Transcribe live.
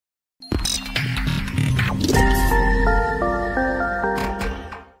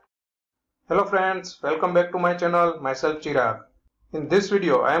Hello friends, welcome back to my channel, myself Chirag. In this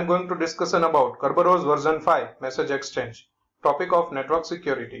video, I am going to discuss about Kerberos version 5 message exchange, topic of network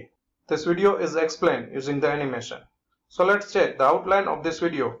security. This video is explained using the animation. So let's check the outline of this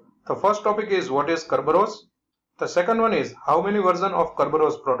video. The first topic is what is Kerberos. The second one is how many versions of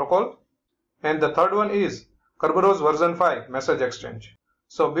Kerberos protocol. And the third one is Kerberos version 5 message exchange.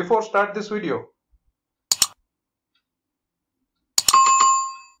 So before start this video,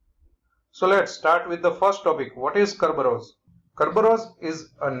 so let's start with the first topic. What is Kerberos? Kerberos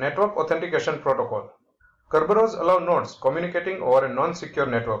is a network authentication protocol. Kerberos allow nodes communicating over a non-secure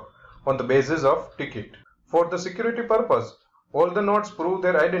network on the basis of ticket. For the security purpose, all the nodes prove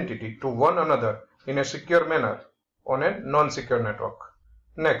their identity to one another in a secure manner on a non-secure network.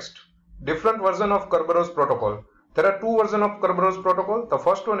 Next, different version of Kerberos protocol. There are two versions of Kerberos protocol. The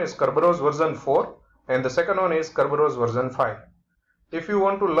first one is Kerberos version 4 and the second one is Kerberos version 5. If you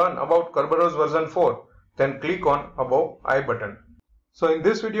want to learn about Kerberos version 4, then click on above I button. So in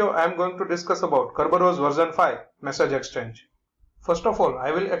this video, I am going to discuss about Kerberos version 5 message exchange. First of all,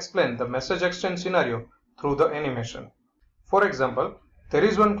 I will explain the message exchange scenario through the animation. For example, there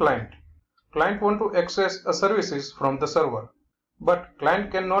is one client. Client want to access a services from the server, but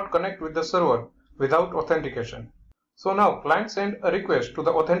client cannot connect with the server without authentication. So now client send a request to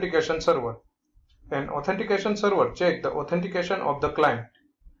the authentication server. And authentication server check the authentication of the client.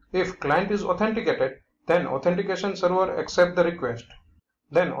 If client is authenticated, then authentication server accept the request.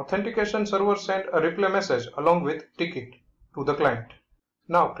 Then authentication server send a reply message along with ticket to the client.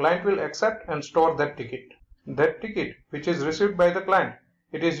 Now client will accept and store that ticket. That ticket which is received by the client,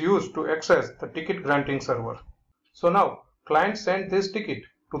 it is used to access the ticket granting server. So now client send this ticket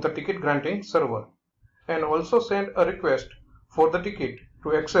to the ticket granting server and also send a request for the ticket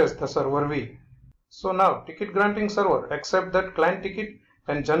to access the server V. So now ticket granting server accept that client ticket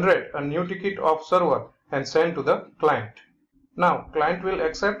and generate a new ticket of server and send to the client. Now client will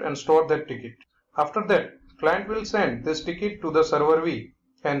accept and store that ticket. After that, client will send this ticket to the server V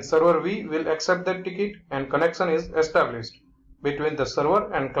and server V will accept that ticket and connection is established between the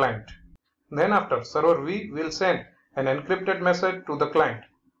server and client. Then after, server V will send an encrypted message to the client.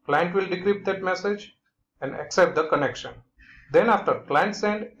 Client will decrypt that message and accept the connection. Then after, client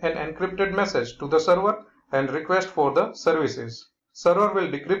send an encrypted message to the server and request for the services. Server will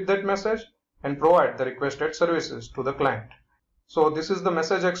decrypt that message and provide the requested services to the client. So this is the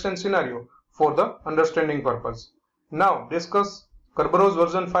message exchange scenario for the understanding purpose. Now discuss Kerberos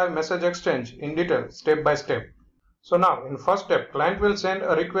version 5 message exchange in detail step by step. So now in first step, client will send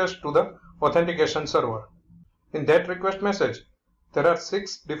a request to the authentication server. In that request message, there are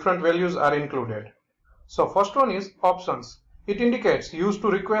 6 different values are included. So first one is options. It indicates used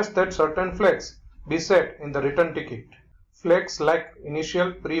to request that certain flags be set in the return ticket. Flags like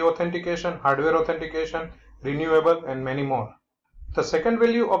initial, pre-authentication, hardware authentication, renewable and many more. The second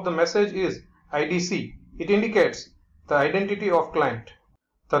value of the message is IDC. It indicates the identity of client.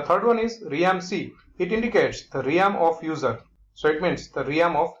 The third one is REAM-C. It indicates the REAM of user. So it means the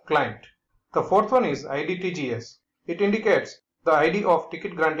REAM of client. The fourth one is IDTGS. It indicates the ID of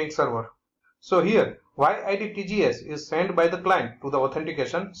ticket granting server. So here, why IDTGS is sent by the client to the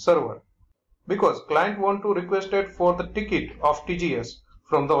authentication server? Because client want to request it for the ticket of TGS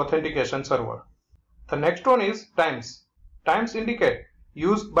from the authentication server. The next one is times. Times indicate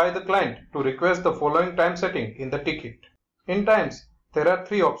used by the client to request the following time setting in the ticket. In times, there are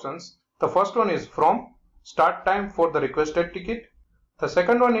 3 options. The first one is from, start time for the requested ticket. The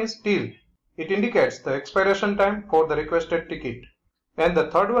second one is till. It indicates the expiration time for the requested ticket. And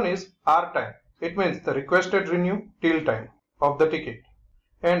the third one is R time. It means the requested renew till time of the ticket.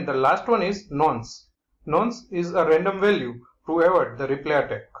 And the last one is nonce. Nonce is a random value to avoid the replay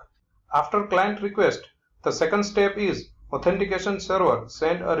attack. After client request, the second step is authentication server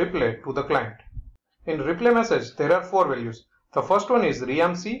send a reply to the client. In reply message, there are 4 values. The first one is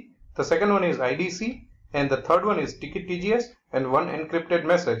REAM-C, the second one is IDC, and the third one is ticket TGS and one encrypted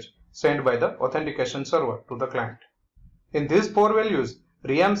message sent by the authentication server to the client. In these 4 values,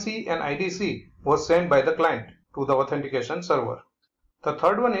 REAM-C and IDC was sent by the client to the authentication server. The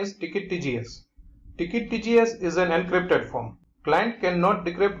third one is ticket TGS. Ticket TGS is an encrypted form. Client cannot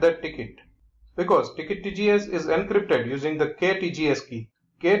decrypt that ticket because ticket TGS is encrypted using the KTGS key.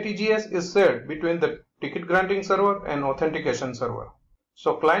 KTGS is shared between the ticket granting server and authentication server.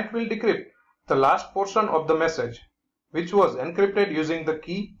 So client will decrypt the last portion of the message which was encrypted using the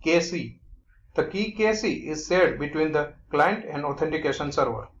key KC. The key KC is shared between the client and authentication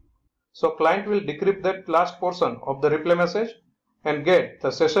server. So client will decrypt that last portion of the reply message and get the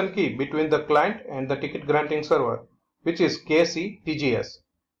session key between the client and the ticket granting server, which is KC TGS.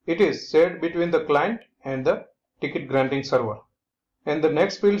 It is shared between the client and the ticket granting server. And the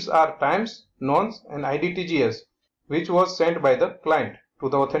next fields are times, nonce and ID TGS, which was sent by the client to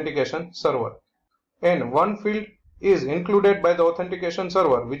the authentication server. And one field is included by the authentication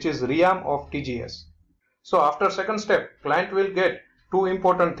server, which is ream of TGS. So after second step, client will get two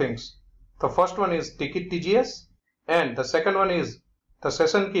important things. The first one is ticket TGS and the second one is the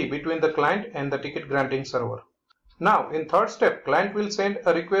session key between the client and the ticket granting server. Now in third step, client will send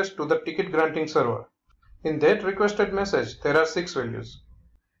a request to the ticket granting server. In that requested message, there are 6 values,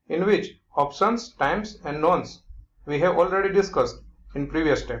 in which options, times and nonce we have already discussed in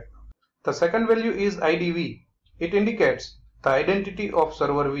previous step. The second value is IDV. It indicates the identity of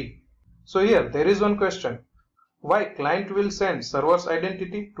server V. So here there is one question. Why client will send server's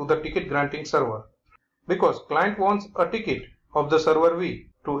identity to the ticket granting server? Because client wants a ticket of the server V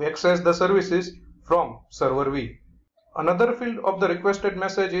to access the services from server V. Another field of the requested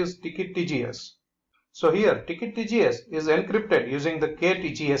message is ticket TGS. So here ticket TGS is encrypted using the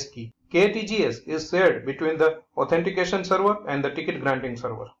KTGS key. KTGS is shared between the authentication server and the ticket granting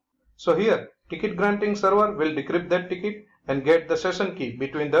server. So here ticket granting server will decrypt that ticket and get the session key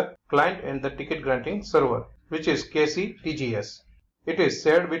between the client and the ticket granting server, which is KCTGS. It is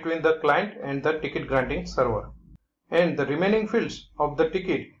shared between the client and the ticket granting server. And the remaining fields of the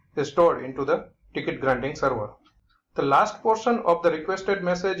ticket is stored into the ticket granting server. The last portion of the requested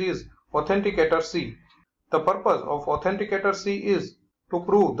message is Authenticator C. The purpose of Authenticator C is to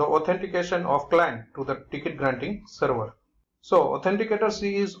prove the authentication of client to the ticket granting server. So Authenticator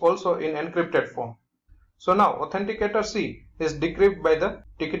C is also in encrypted form. So now Authenticator C is decrypted by the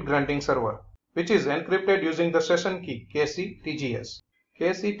ticket granting server, which is encrypted using the session key KCTGS.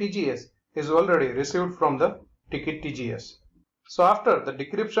 KCTGS is already received from the ticket TGS. So after the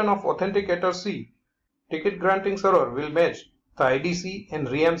decryption of Authenticator C, ticket granting server will match the IDC and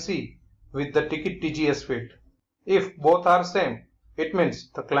ream-C with the ticket TGS field. If both are same, it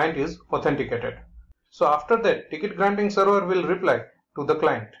means the client is authenticated. So after that, ticket granting server will reply to the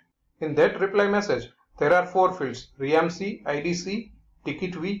client. In that reply message, there are 4 fields: ream-C, IDC,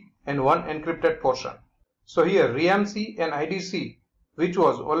 ticket V and one encrypted portion. So here ream-C and IDC, which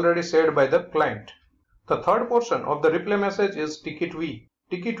was already shared by the client. The third portion of the reply message is ticket V.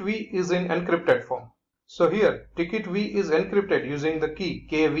 Ticket V is in encrypted form. So here ticket V is encrypted using the key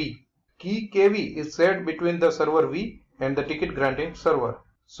KV. Key KV is shared between the server V and the ticket granting server.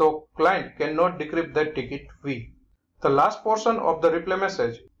 So client cannot decrypt that ticket V. The last portion of the reply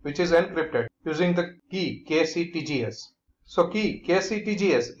message, which is encrypted using the key KCTGS. So key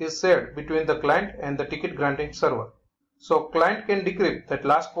KCTGS is shared between the client and the ticket granting server. So client can decrypt that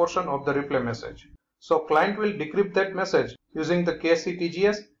last portion of the reply message. So client will decrypt that message using the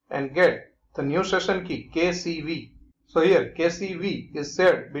KCTGS and get the new session key KCV. So here KCV is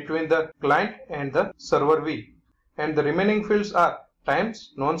shared between the client and the server V. And the remaining fields are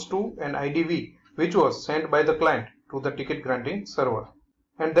times, nonce2 and IDV, which was sent by the client to the ticket granting server.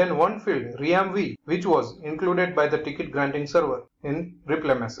 And then one field ream-V, which was included by the ticket granting server in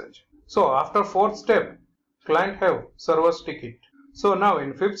reply message. So after fourth step, client have server's ticket. So now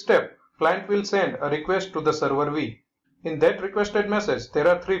in fifth step, client will send a request to the server V. In that requested message, there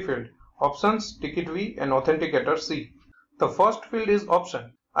are 3 fields: options, ticket V and authenticator C. The first field is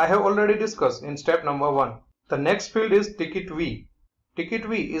option. I have already discussed in step number 1. The next field is ticket V. Ticket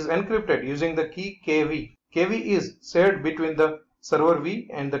V is encrypted using the key KV. KV is shared between the server V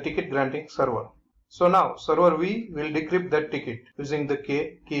and the ticket granting server. So now server V will decrypt that ticket using the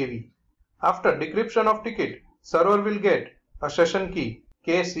KV. After decryption of ticket, server will get a session key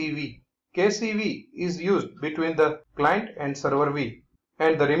KCV. KCV is used between the client and server V,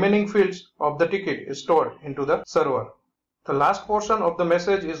 and the remaining fields of the ticket is stored into the server. The last portion of the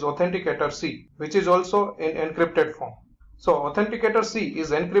message is Authenticator C, which is also in encrypted form. So Authenticator C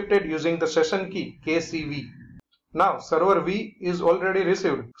is encrypted using the session key KCV. Now server V is already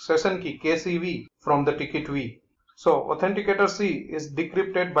received session key KCV from the ticket V. So Authenticator C is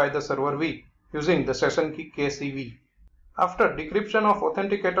decrypted by the server V using the session key KCV. After decryption of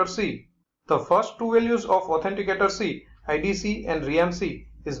Authenticator C, the first 2 values of Authenticator C, IDC and ream-C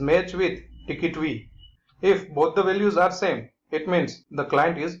is matched with ticket V. If both the values are same, it means the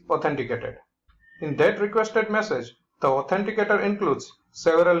client is authenticated. In that requested message, the authenticator includes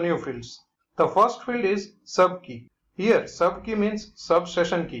several new fields. The first field is subkey. Here subkey means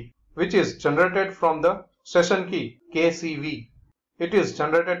sub-session key, which is generated from the session key KCV. It is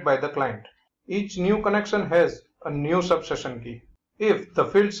generated by the client. Each new connection has a new sub-session key. If the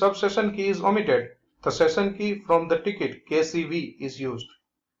field sub-session key is omitted, the session key from the ticket KCV is used.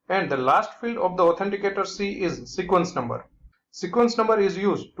 And the last field of the Authenticator C is sequence number. Sequence number is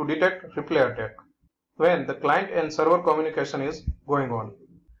used to detect replay attack when the client and server communication is going on.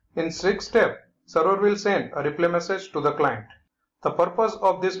 In 6th step, server will send a replay message to the client. The purpose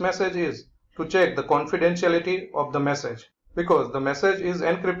of this message is to check the confidentiality of the message because the message is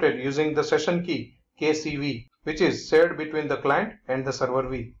encrypted using the session key KCV, which is shared between the client and the server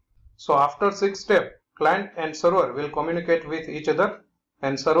V. So after 6th step, client and server will communicate with each other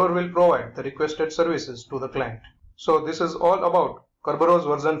and server will provide the requested services to the client. So this is all about Kerberos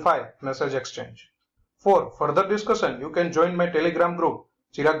version 5 message exchange. For further discussion, you can join my Telegram group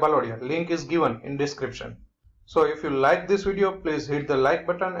Chirag Bhalodia. Link is given in description. So if you like this video, please hit the like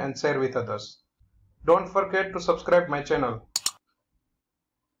button and share with others. Don't forget to subscribe my channel.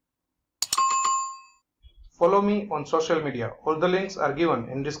 Follow me on social media. All the links are given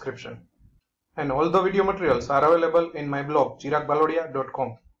in description. And all the video materials are available in my blog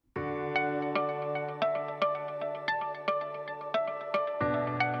chiragbhalodia.com.